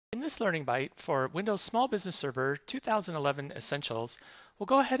In this Learning Bite for Windows Small Business Server 2011 Essentials, we'll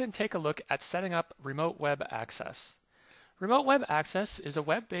go ahead and take a look at setting up Remote Web Access. Remote Web Access is a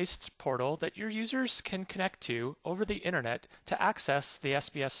web-based portal that your users can connect to over the internet to access the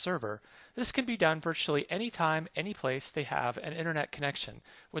SBS server. This can be done virtually anytime, any place they have an internet connection,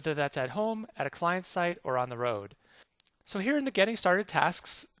 whether that's at home, at a client site, or on the road. So here in the Getting Started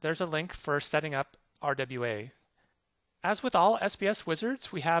tasks, there's a link for setting up RWA. As with all SBS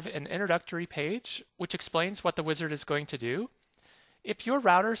wizards, we have an introductory page which explains what the wizard is going to do. If your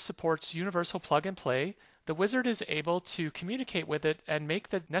router supports universal plug and play, the wizard is able to communicate with it and make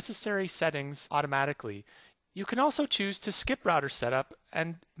the necessary settings automatically. You can also choose to skip router setup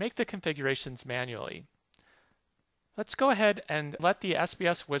and make the configurations manually. Let's go ahead and let the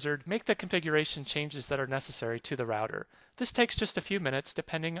SBS wizard make the configuration changes that are necessary to the router. This takes just a few minutes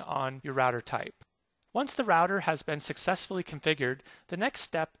depending on your router type. Once the router has been successfully configured, the next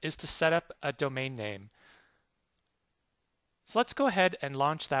step is to set up a domain name. So let's go ahead and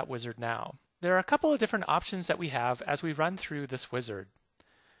launch that wizard now. There are a couple of different options that we have as we run through this wizard.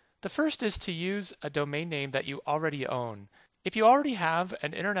 The first is to use a domain name that you already own. If you already have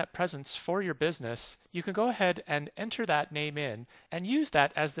an internet presence for your business, you can go ahead and enter that name in and use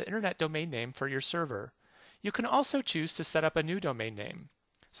that as the internet domain name for your server. You can also choose to set up a new domain name.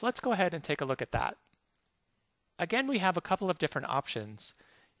 So let's go ahead and take a look at that. Again, we have a couple of different options.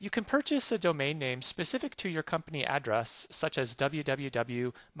 You can purchase a domain name specific to your company address, such as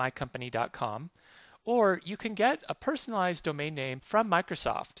www.mycompany.com, or you can get a personalized domain name from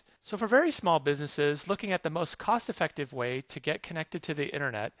Microsoft. So for very small businesses looking at the most cost-effective way to get connected to the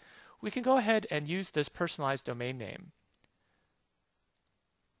internet, we can go ahead and use this personalized domain name.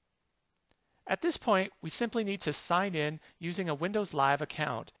 At this point, we simply need to sign in using a Windows Live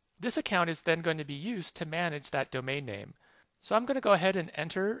account. This account is then going to be used to manage that domain name. So I'm going to go ahead and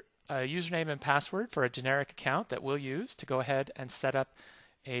enter a username and password for a generic account that we'll use to go ahead and set up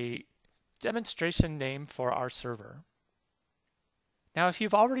a demonstration name for our server. Now, if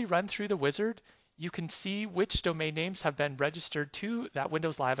you've already run through the wizard, you can see which domain names have been registered to that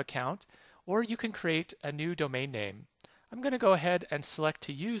Windows Live account, or you can create a new domain name. I'm going to go ahead and select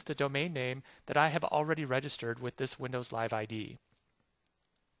to use the domain name that I have already registered with this Windows Live ID.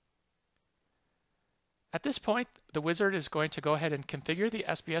 At this point, the wizard is going to go ahead and configure the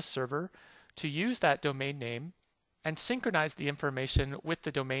SBS server to use that domain name and synchronize the information with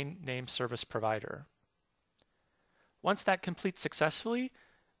the domain name service provider. Once that completes successfully,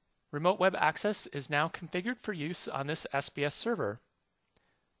 Remote Web Access is now configured for use on this SBS server.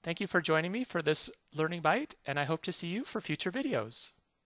 Thank you for joining me for this Learning Bite, and I hope to see you for future videos.